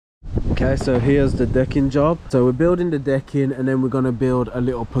Okay, so here's the decking job. So we're building the decking and then we're going to build a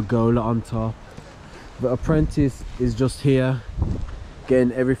little pergola on top. The apprentice is just here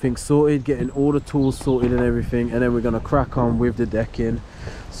getting everything sorted, getting all the tools sorted and everything, and then we're going to crack on with the decking.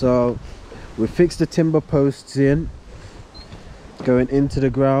 So we fixed the timber posts in, going into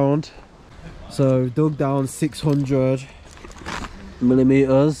the ground. So dug down 600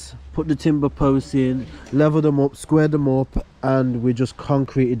 millimeters, put the timber posts in, leveled them up, squared them up, and we just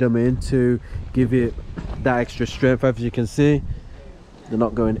concreted them in to give it that extra strength. As you can see, they're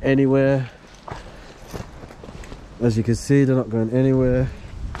not going anywhere. As you can see, they're not going anywhere.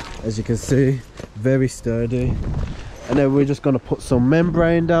 As you can see, very sturdy. And then we're just going to put some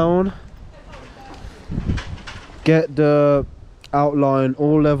membrane down, get the outline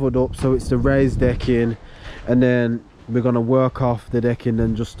all leveled up so it's the raised decking, and then we're going to work off the decking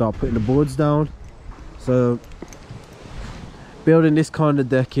and just start putting the boards down. So building this kind of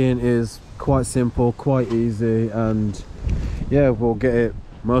decking is quite simple, quite easy, and yeah, we'll get it,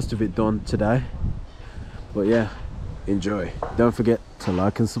 most of it done today. But yeah, enjoy. Don't forget to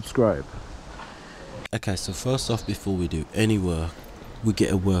like and subscribe. Okay, so first off, before we do any work, we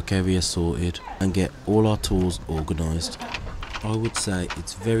get a work area sorted and get all our tools organised. I would say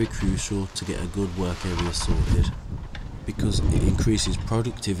it's very crucial to get a good work area sorted because it increases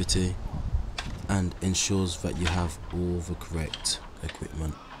productivity and ensures that you have all the correct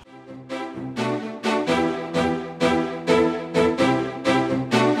equipment.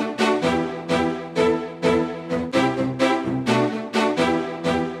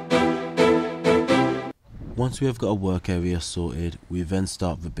 Once we have got a work area sorted, we then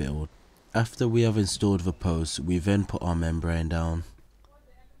start the build. After we have installed the posts, we then put our membrane down.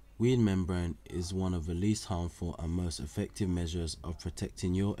 Weed membrane is one of the least harmful and most effective measures of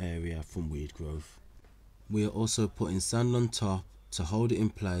protecting your area from weed growth. We are also putting sand on top to hold it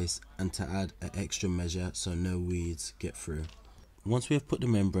in place and to add an extra measure so no weeds get through. Once we have put the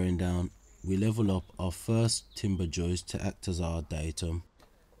membrane down, we level up our first timber joist to act as our datum.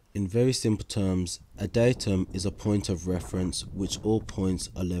 In very simple terms, a datum is a point of reference which all points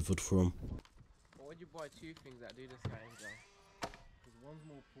are levelled from. Why would you buy two things that do the same job? Because one's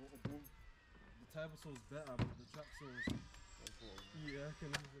more portable. The table saw's better, but the track saw's yeah, I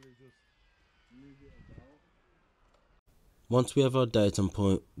can easily just move it about. Once we have our datum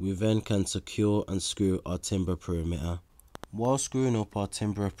point, we then can secure and screw our timber perimeter. While screwing up our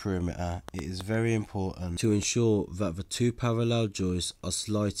timber perimeter, it is very important to ensure that the two parallel joists are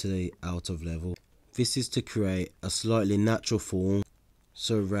slightly out of level. This is to create a slightly natural form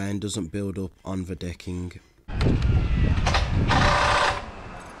so rain doesn't build up on the decking.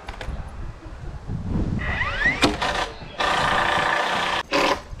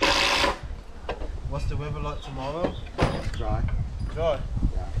 What's the weather like tomorrow? Dry. Dry?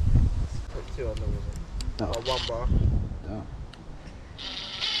 Yeah. Put two on the river. No. Or one bar. No.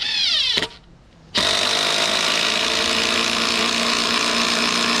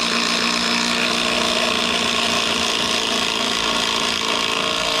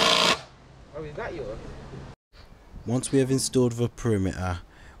 Oh, is that yours? Once we have installed the perimeter,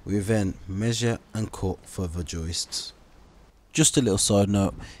 we then measure and cut for the joists. Just a little side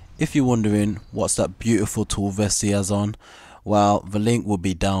note, if you're wondering what's that beautiful tool vest he has on, well, the link will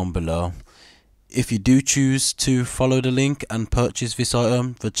be down below. If you do choose to follow the link and purchase this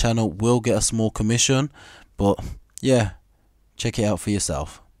item, the channel will get a small commission, but yeah, check it out for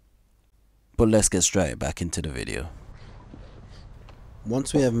yourself. But let's get straight back into the video.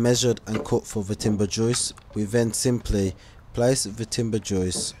 Once we have measured and cut for the timber joists, we then simply place the timber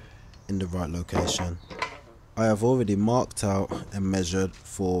joists in the right location. I have already marked out and measured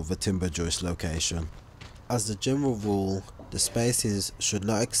for the timber joist location. As the general rule, the spaces should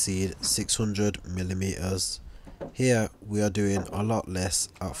not exceed 600 millimeters. Here we are doing a lot less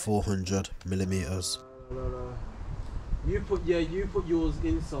at 400 millimeters. No. You put yours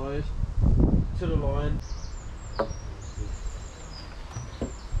inside to the line.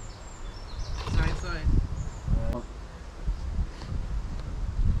 Side.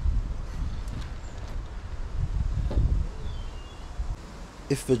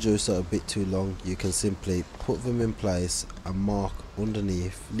 If the joists are a bit too long, you can simply put them in place and mark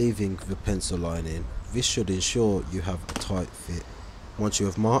underneath, leaving the pencil line in. This should ensure you have a tight fit. Once you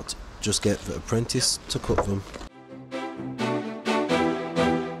have marked, just get the apprentice to cut them.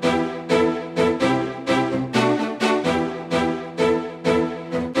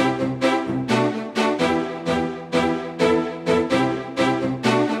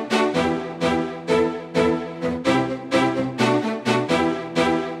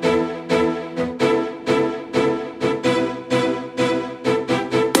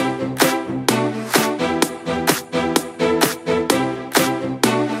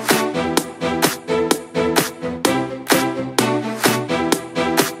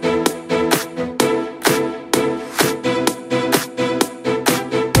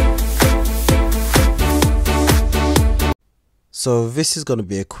 So this is going to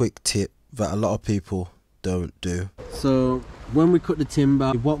be a quick tip that a lot of people don't do. So when we cut the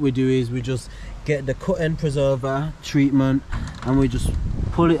timber, what we do is we just get the cut end preserver treatment and we just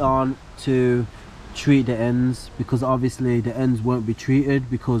pull it on to treat the ends, because obviously the ends won't be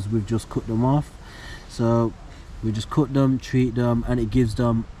treated because we've just cut them off. So we just cut them, treat them, and it gives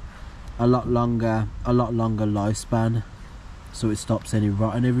them a lot longer lifespan, so it stops any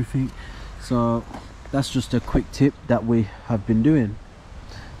rot and everything. So that's just a quick tip that we have been doing.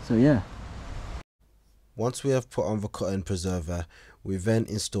 So yeah, once we have put on the cut end preserver, we then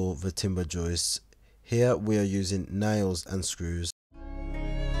install the timber joists. Here we are using nails and screws.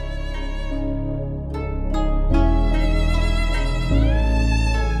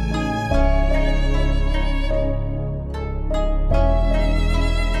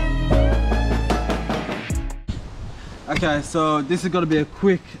 okay, so this is going to be a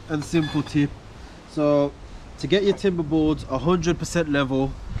quick and simple tip. So to get your timber boards 100% level,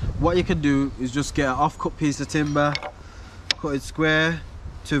 what you can do is just get an off-cut piece of timber, cut it square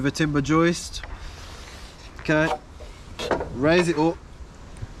to the timber joist. Okay, raise it up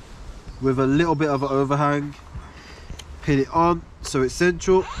with a little bit of an overhang, pin it on so it's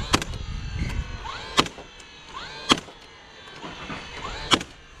central,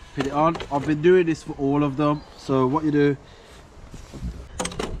 pin it on. I've been doing this for all of them. So what you do,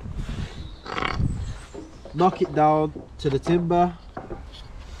 knock it down to the timber,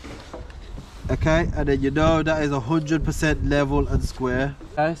 okay, and then you know that is 100% level and square.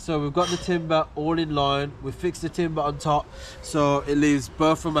 Okay, so we've got the timber all in line. We fixed the timber on top, so it leaves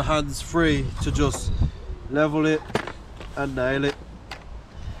both of my hands free to just level it and nail it.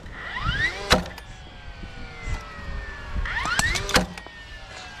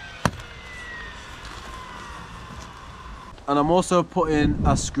 And I'm also putting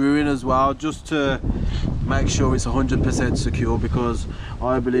a screw in as well, just to make sure it's 100% secure, because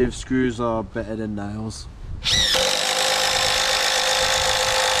I believe screws are better than nails.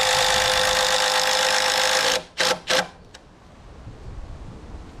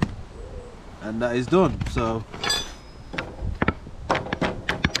 And that is done. So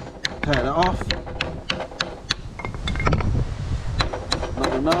take that off,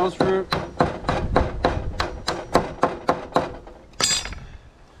 knock the nails through.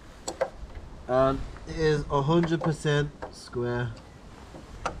 And it is 100% square.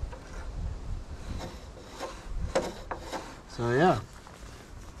 So yeah,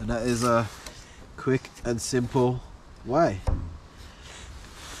 and that is a quick and simple way.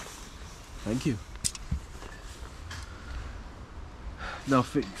 Thank you. Now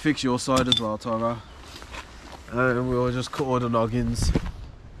fix your side as well, Tara. And we'll just cut all the noggins.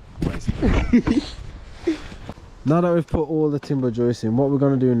 Now that we've put all the timber joists in, what we're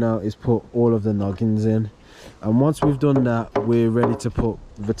going to do now is put all of the noggins in. And once we've done that, we're ready to put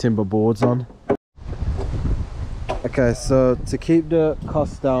the timber boards on. Okay, so to keep the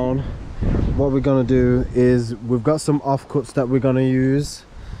cost down, what we're going to do is we've got some offcuts that we're going to use.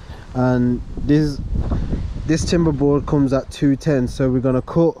 And this timber board comes at 210, so we're going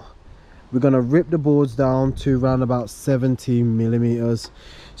to rip the boards down to around about 70 millimeters,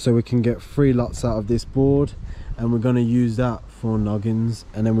 so we can get 3 lots out of this board. And we're going to use that for noggins,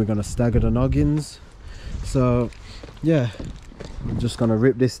 and then we're going to stagger the noggins. So yeah, I'm just going to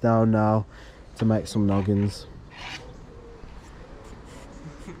rip this down now to make some noggins.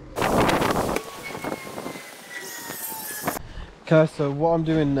 Okay, so what I'm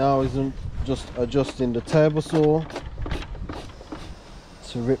doing now is I'm just adjusting the table saw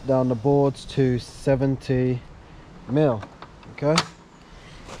to rip down the boards to 70 mil. Okay,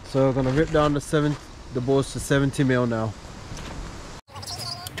 so we're going to rip down the boards to 70 mil now.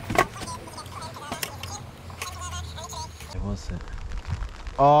 What's it?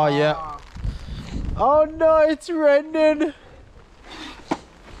 Oh yeah. Oh no, it's raining.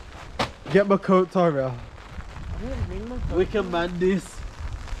 Get my coat, Tyra. We can man this.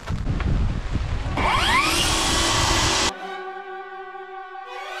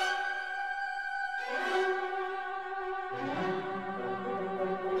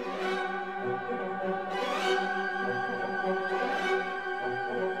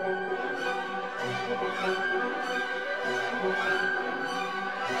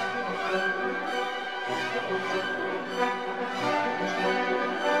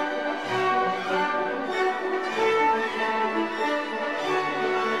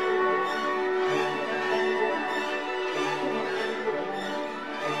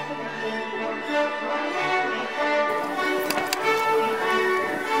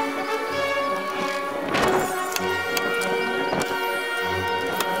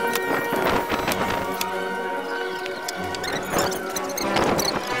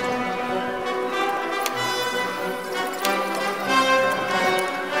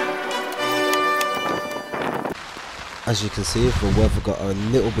 As you can see, the weather got a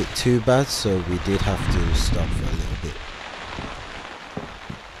little bit too bad, so we did have to stop for a little bit.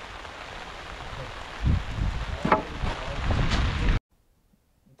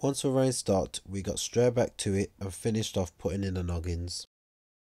 Once the rain stopped, we got straight back to it and finished off putting in the noggins.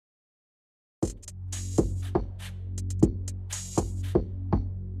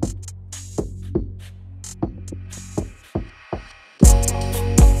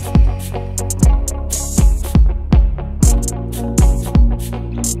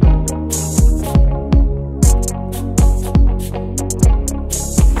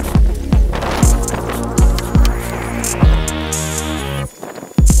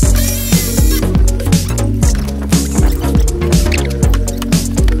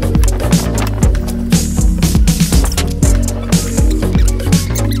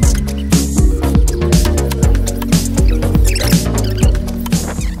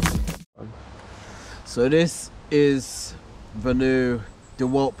 So this is the new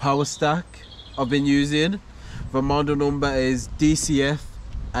DeWalt power stack I've been using. The model number is DCF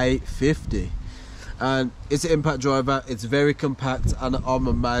 850 and it's an impact driver. It's very compact and I'm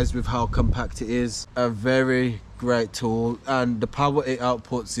amazed with how compact it is. A very great tool and the power it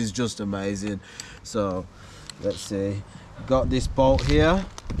outputs is just amazing. So let's see, got this bolt here.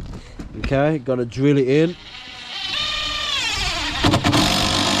 Okay, gonna drill it in.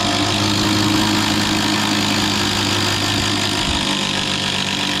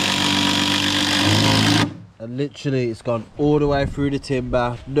 And literally it's gone all the way through the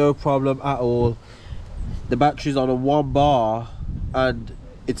timber, no problem at all. The battery's on a 1 bar and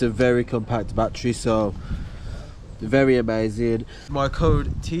it's a very compact battery, so very amazing. My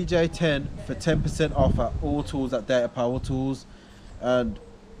code TJ10 for 10% off at all tools at Data Power Tools, and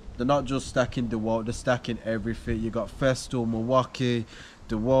they're not just stacking DeWalt, they're stacking everything. You got Festool, Milwaukee,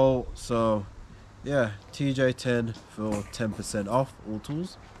 DeWalt, so yeah, TJ10 for 10% off all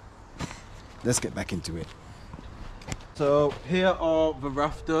tools. Let's get back into it. So here are the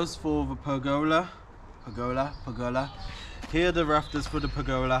rafters for the pergola. Here are the rafters for the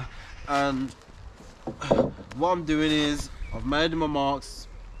pergola, and what I'm doing is I've made my marks,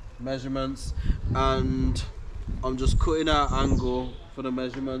 measurements, and I'm just cutting out angle for the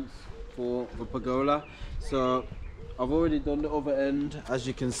measurements for the pergola. So I've already done the other end, as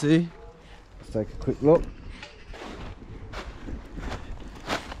you can see. Let's take a quick look.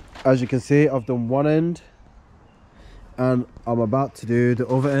 As you can see, I've done one end and I'm about to do the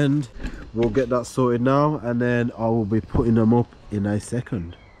other end. We'll get that sorted now and then I will be putting them up in a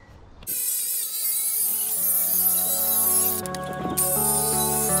second.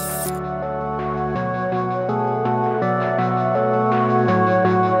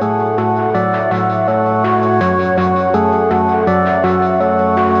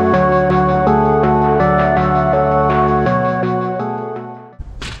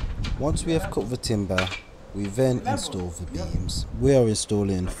 Once we have cut the timber, we then install the beams. We are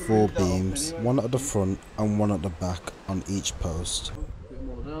installing 4 beams, one at the front and one at the back on each post.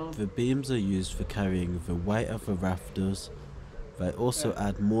 The beams are used for carrying the weight of the rafters. They also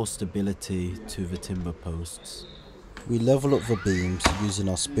add more stability to the timber posts. We level up the beams using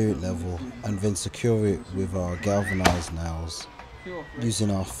our spirit level and then secure it with our galvanized nails using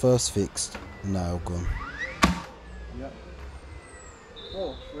our first fixed nail gun. Yep.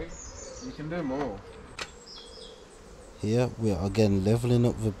 4, 3. You can do more. Here we are again leveling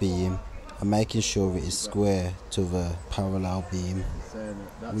up the beam and making sure it is square to the parallel beam.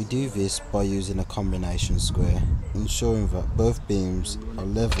 We do this by using a combination square, ensuring that both beams are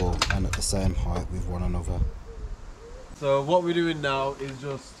level and at the same height with one another. So what we're doing now is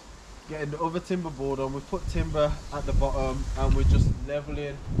just getting the other timber board on. We put timber at the bottom and we're just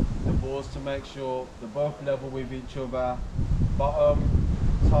leveling the boards to make sure they're both level with each other, bottom,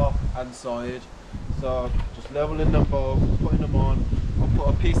 top and side. So just leveling them both, putting them on. I'll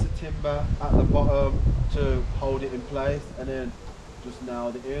put a piece of timber at the bottom to hold it in place and then just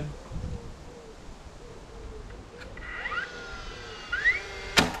nailed it in.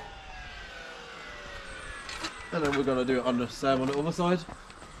 And then we're going to do it on the same on the other side.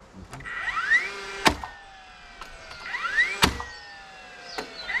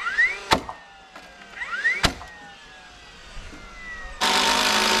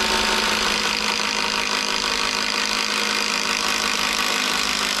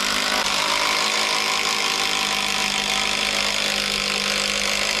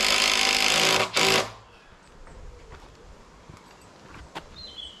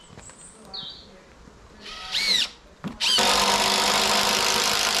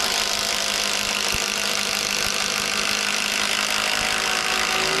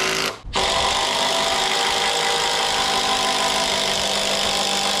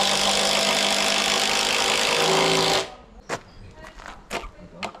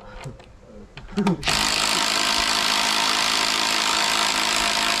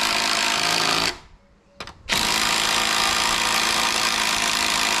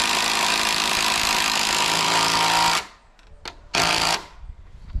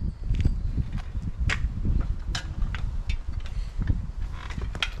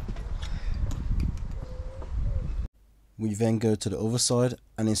 We then go to the other side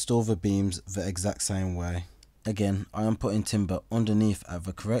and install the beams the exact same way. Again, I am putting timber underneath at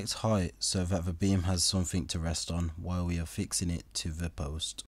the correct height so that the beam has something to rest on while we are fixing it to the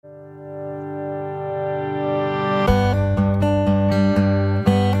post.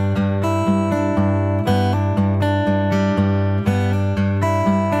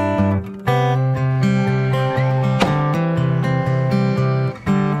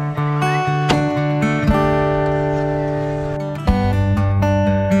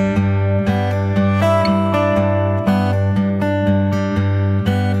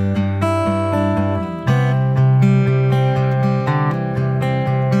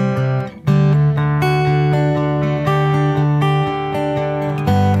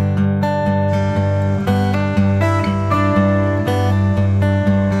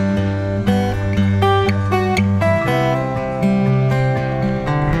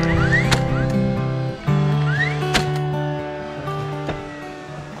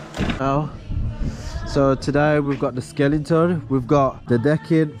 So today we've got the skeleton, we've got the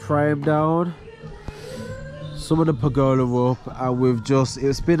decking frame down, some of the pergola up, and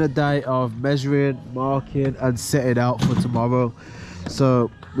it's been a day of measuring, marking and setting out for tomorrow. So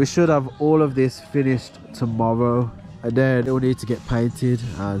we should have all of this finished tomorrow, and then it will need to get painted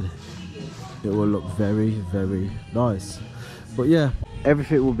and it will look very, very nice. But yeah,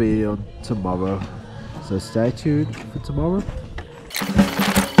 everything will be on tomorrow, so stay tuned for tomorrow.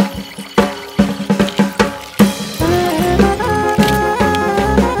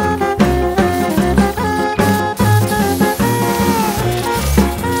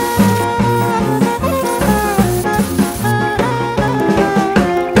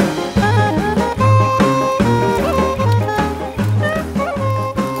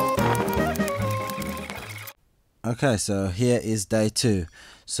 Okay, so here is day 2.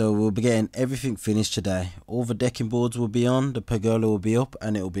 So we'll be getting everything finished today. All the decking boards will be on, the pergola will be up,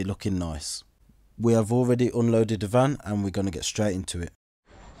 and it will be looking nice. We have already unloaded the van and we're going to get straight into it.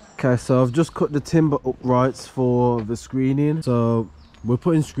 Okay, so I've just cut the timber uprights for the screening. So we're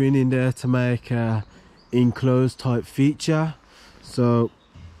putting screening there to make a enclosed type feature. So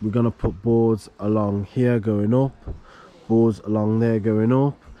we're going to put boards along here going up, boards along there going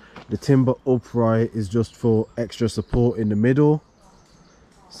up. The timber upright is just for extra support in the middle.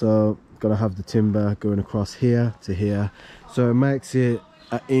 So gonna have the timber going across here to here. So it makes it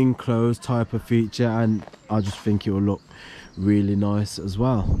an enclosed type of feature, and I just think it will look really nice as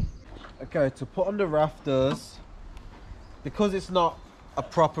well. Okay, to put on the rafters, because it's not a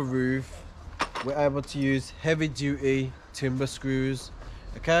proper roof, we're able to use heavy duty timber screws.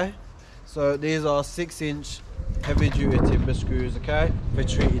 Okay, so these are 6-inch heavy duty timber screws, okay, for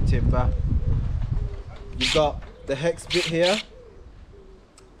treated timber. You've got the hex bit here,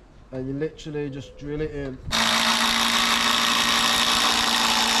 and you literally just drill it in.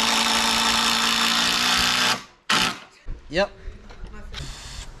 Yep.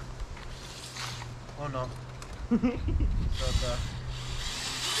 Oh no. Okay.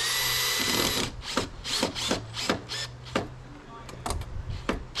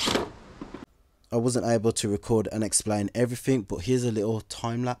 I wasn't able to record and explain everything, but here's a little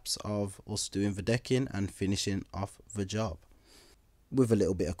time lapse of us doing the decking and finishing off the job with a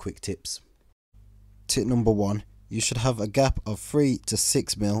little bit of quick tips. Tip number 1, you should have a gap of 3 to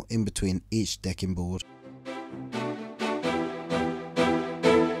 6 mil in between each decking board.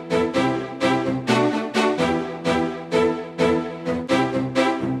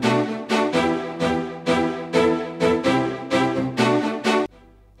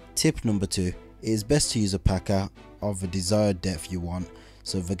 Tip number 2, it is best to use a packer of the desired depth you want,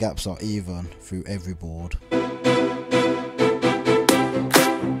 so the gaps are even through every board.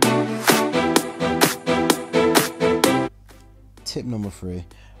 Tip number 3,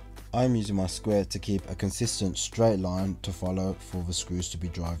 I am using my square to keep a consistent straight line to follow for the screws to be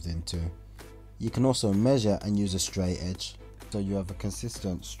driven into. You can also measure and use a straight edge, so you have a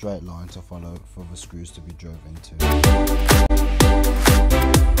consistent straight line to follow for the screws to be driven into.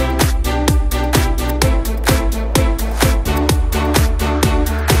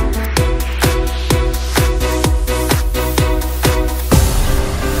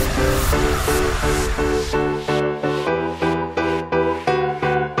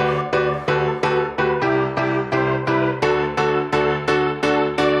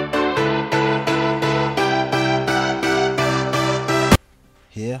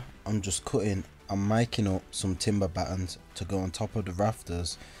 Here I'm just cutting and making up some timber battens to go on top of the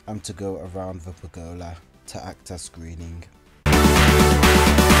rafters and to go around the pergola to act as screening.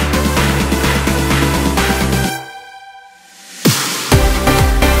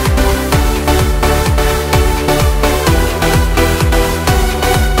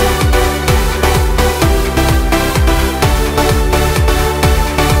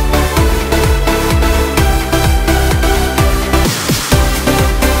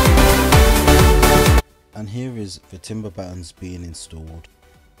 timber battens being installed.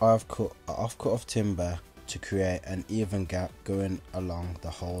 I've cut an offcut of timber to create an even gap going along the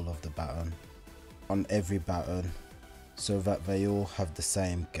whole of the batten on every batten so that they all have the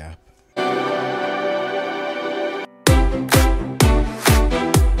same gap.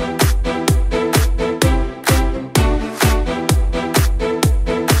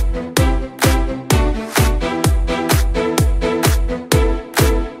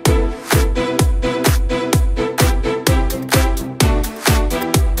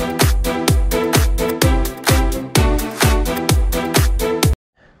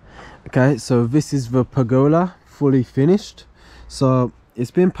 Okay, so this is the pergola fully finished. So it's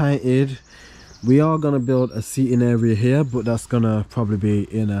been painted. We are gonna build a seating area here, but that's gonna probably be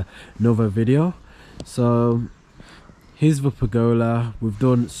in another video. So here's the pergola. We've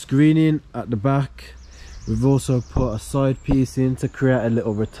done screening at the back. We've also put a side piece in to create a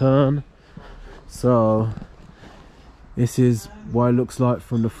little return. So this is what it looks like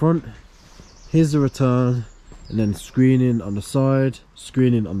from the front. Here's the return, and then screening on the side,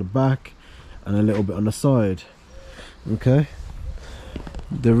 screening on the back, and a little bit on the side. Okay,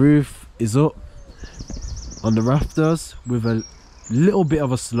 the roof is up on the rafters with a little bit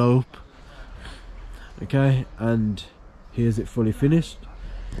of a slope. Okay, and here's it fully finished.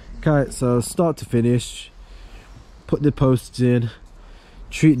 Okay, so start to finish, put the posts in,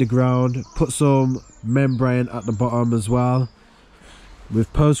 treat the ground, put some membrane at the bottom as well.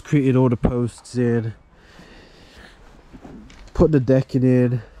 We've post-treated all the posts in, put the decking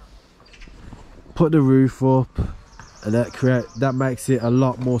in, put the roof up, and that makes it a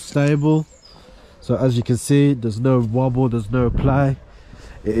lot more stable. So as you can see, there's no wobble, there's no play.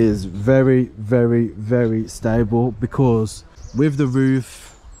 It is very, very, very stable because with the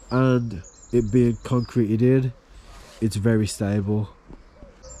roof and it being concreted in, it's very stable.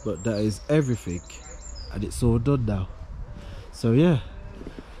 But that is everything, and it's all done now. So yeah,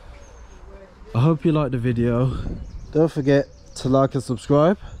 I hope you liked the video. Don't forget to like and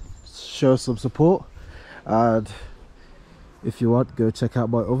subscribe, show some support, and if you want, go check out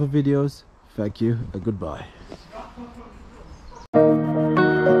my other videos. Thank you and goodbye.